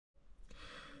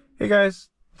Hey guys,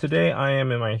 today I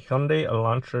am in my Hyundai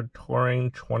Elantra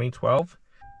Touring 2012.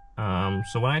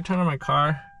 So when I turn on my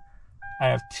car, I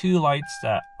have two lights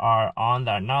that are on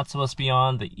that are not supposed to be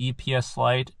on. The EPS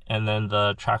light and then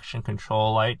the traction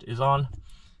control light is on.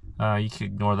 You can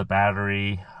ignore the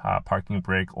battery, parking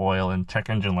brake, oil, and check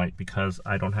engine light because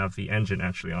I don't have the engine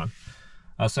actually on.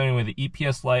 So anyway, the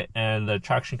EPS light and the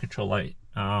traction control light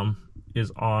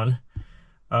is on.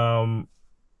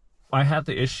 I had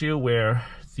the issue where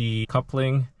the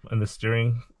coupling and the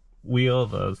steering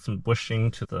wheel, some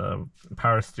bushing to the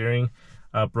power steering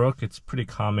broke. It's pretty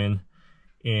common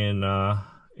in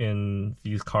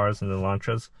these cars and the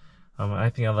Elantras. I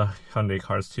think other Hyundai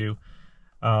cars too.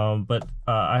 But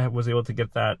I was able to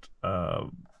get that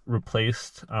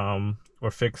replaced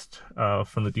or fixed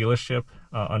from the dealership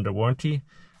under warranty.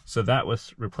 So that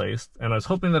was replaced, and I was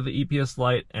hoping that the EPS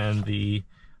light and the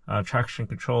traction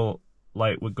control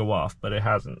light would go off, but it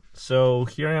hasn't. So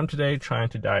here I am today trying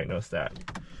to diagnose that.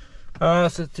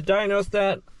 So to diagnose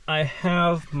that, I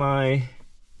have my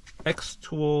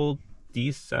X-Tool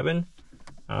D7,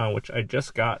 which I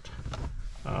just got,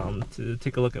 to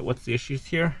take a look at what's the issues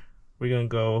here. We're gonna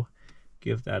go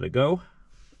give that a go.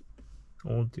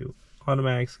 We'll do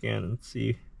automatic scan and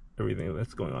see everything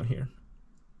that's going on here.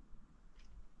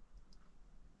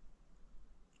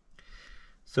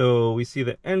 So we see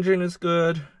the engine is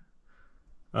good.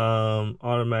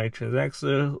 Automatic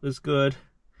transaxle is good.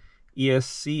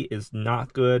 ESC is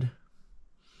not good.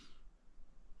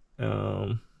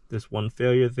 There's one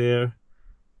failure there,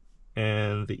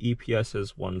 and the EPS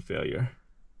has one failure.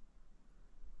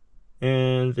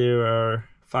 And there are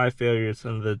 5 failures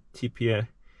on the TPMS,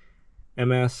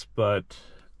 but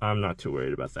I'm not too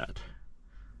worried about that.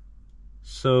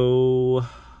 So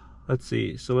let's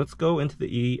see. So let's go into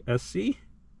the ESC.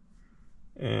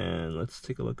 And let's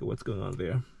take a look at what's going on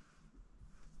there.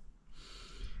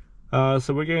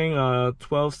 So we're getting a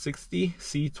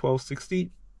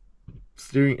C1260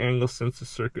 steering angle sensor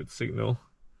circuit signal.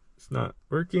 It's not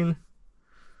working.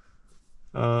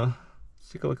 Let's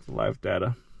take a look at the live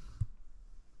data.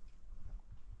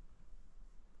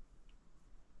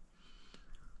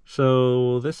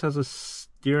 So this has a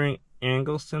steering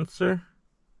angle sensor.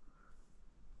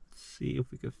 Let's see if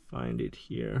we can find it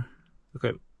here.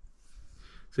 Okay.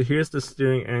 So here's the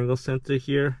steering angle sensor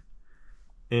here,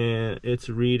 and it's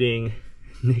reading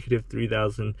negative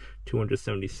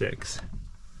 3,276.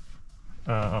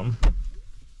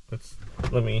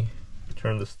 Let me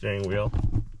turn the steering wheel.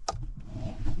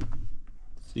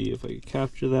 See if I can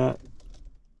capture that.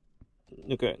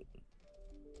 Okay.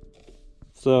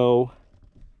 So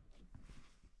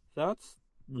that's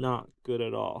not good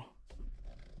at all.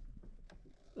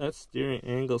 That steering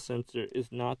angle sensor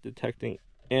is not detecting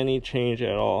any change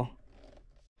at all.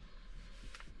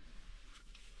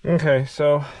 Okay,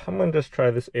 so I'm gonna just try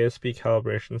this ASP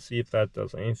calibration, see if that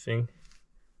does anything.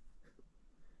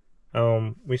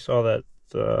 We saw that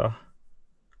the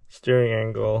steering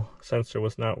angle sensor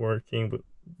was not working, but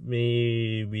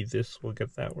maybe this will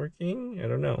get that working. I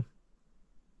don't know.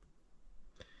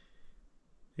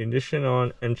 Ignition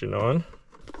on, engine on.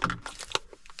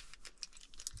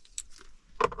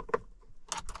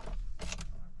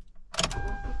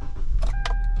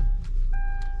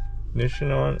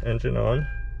 Ignition on, engine on.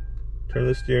 Turn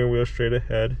the steering wheel straight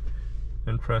ahead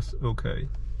and press OK.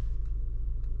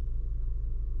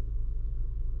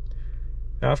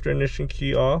 After ignition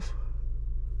key off,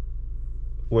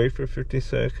 wait for 50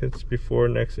 seconds before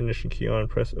next ignition key on,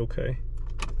 press OK.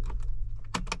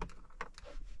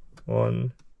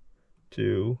 1,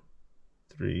 2,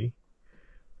 3,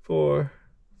 4,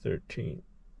 13,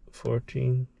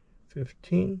 14,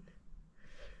 15.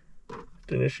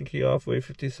 Ignition key off, wait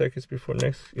 50 seconds before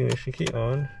next ignition key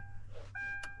on,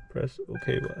 press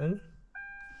OK button.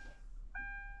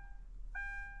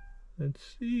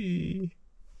 Let's see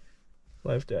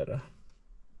live data.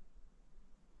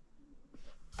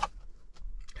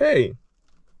 Hey,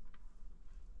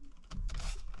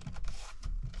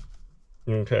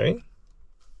 okay,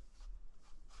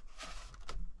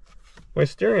 my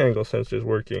steering angle sensor is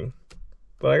working,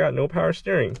 but I got no power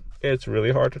steering. It's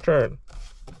really hard to turn.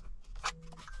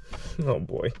 Oh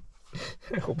boy,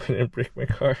 I hope I didn't break my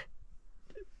car.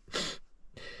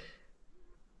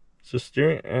 So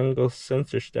steering angle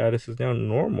sensor status is now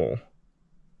normal.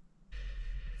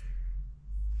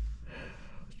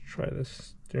 Let's try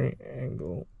this steering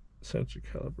angle sensor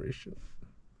calibration.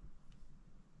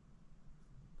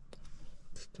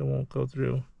 Still won't go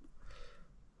through.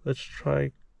 Let's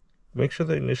try, make sure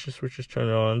the ignition switch is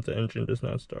turned on, the engine does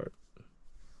not start.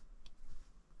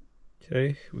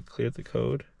 Okay, we cleared the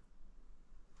code.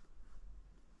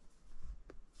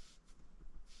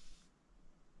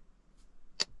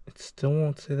 it still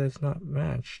won't say that it's not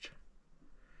matched.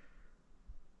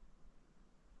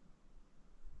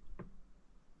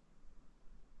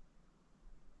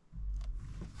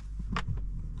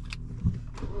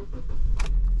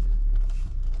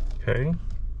 Okay.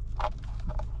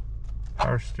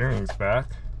 Power steering's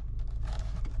back.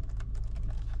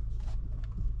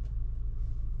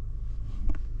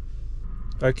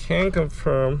 I can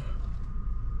confirm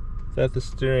that the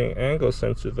steering angle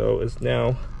sensor though is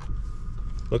now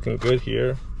looking good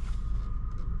here.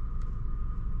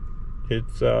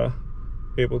 It's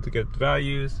able to get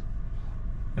values,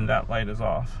 and that light is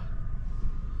off.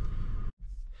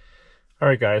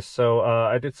 Alright guys, so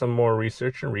I did some more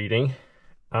research and reading.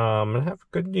 And I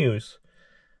have good news.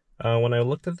 When I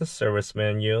looked at the service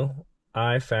manual,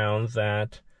 I found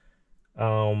that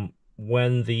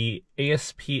when the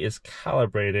ASP is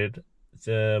calibrated,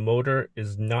 the motor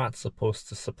is not supposed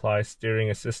to supply steering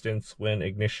assistance when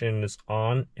ignition is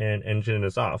on and engine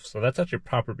is off. So that's actually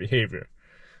proper behavior.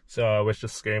 So I was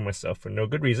just scaring myself for no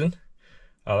good reason.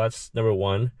 That's number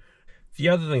one. The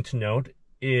other thing to note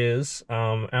is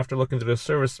after looking through the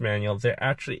service manual, there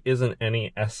actually isn't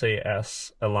any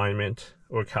SAS alignment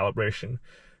or calibration.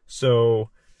 So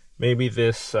maybe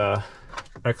this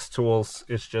X Tools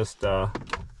is just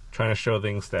trying to show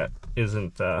things that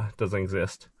doesn't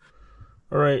exist.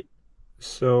 All right,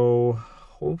 so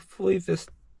hopefully this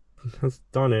has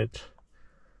done it.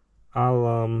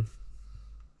 I'll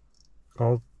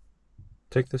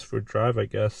take this for a drive, I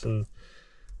guess, and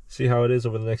see how it is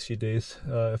over the next few days.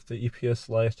 If the EPS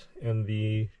light and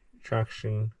the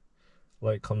traction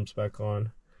light comes back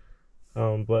on.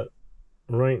 But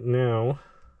right now,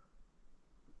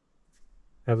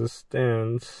 as it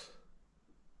stands,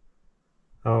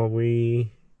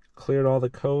 we cleared all the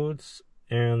codes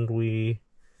and we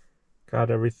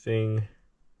got everything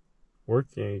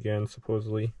working again,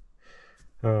 supposedly.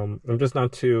 I'm just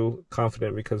not too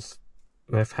confident because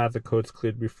I've had the codes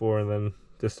cleared before and then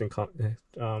this thing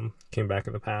came back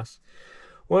in the past.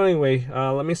 Well, anyway,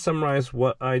 let me summarize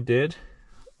what I did.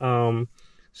 So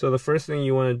the first thing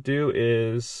you want to do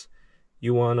is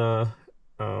you want to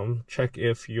check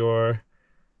if your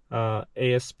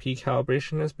ASP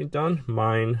calibration has been done.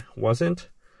 Mine wasn't,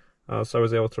 so I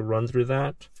was able to run through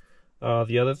that.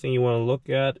 The other thing you want to look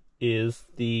at is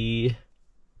the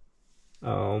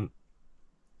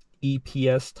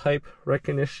EPS type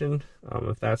recognition,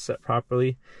 if that's set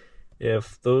properly.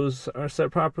 If those are set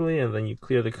properly and then you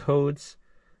clear the codes,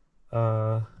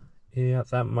 yeah,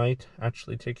 that might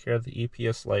actually take care of the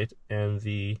EPS light and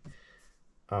the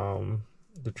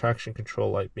traction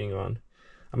control light being on.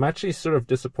 I'm actually sort of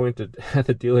disappointed at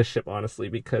the dealership, honestly,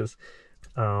 because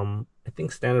I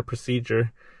think standard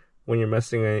procedure when you're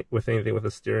messing with anything with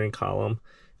a steering column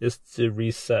is to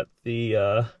reset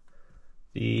or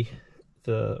to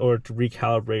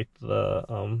recalibrate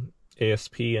the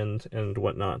ASP and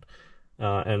whatnot,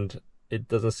 and it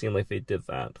doesn't seem like they did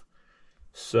that.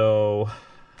 So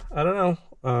I don't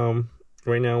know.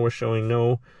 Right now we're showing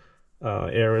no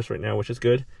errors right now, which is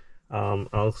good.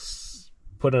 I'll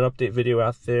put an update video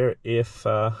out there if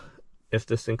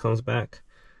this thing comes back.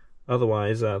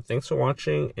 Otherwise, thanks for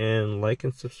watching, and like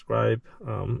and subscribe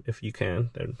if you can.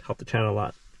 That'd help the channel a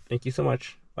lot. Thank you so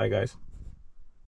much. Bye guys.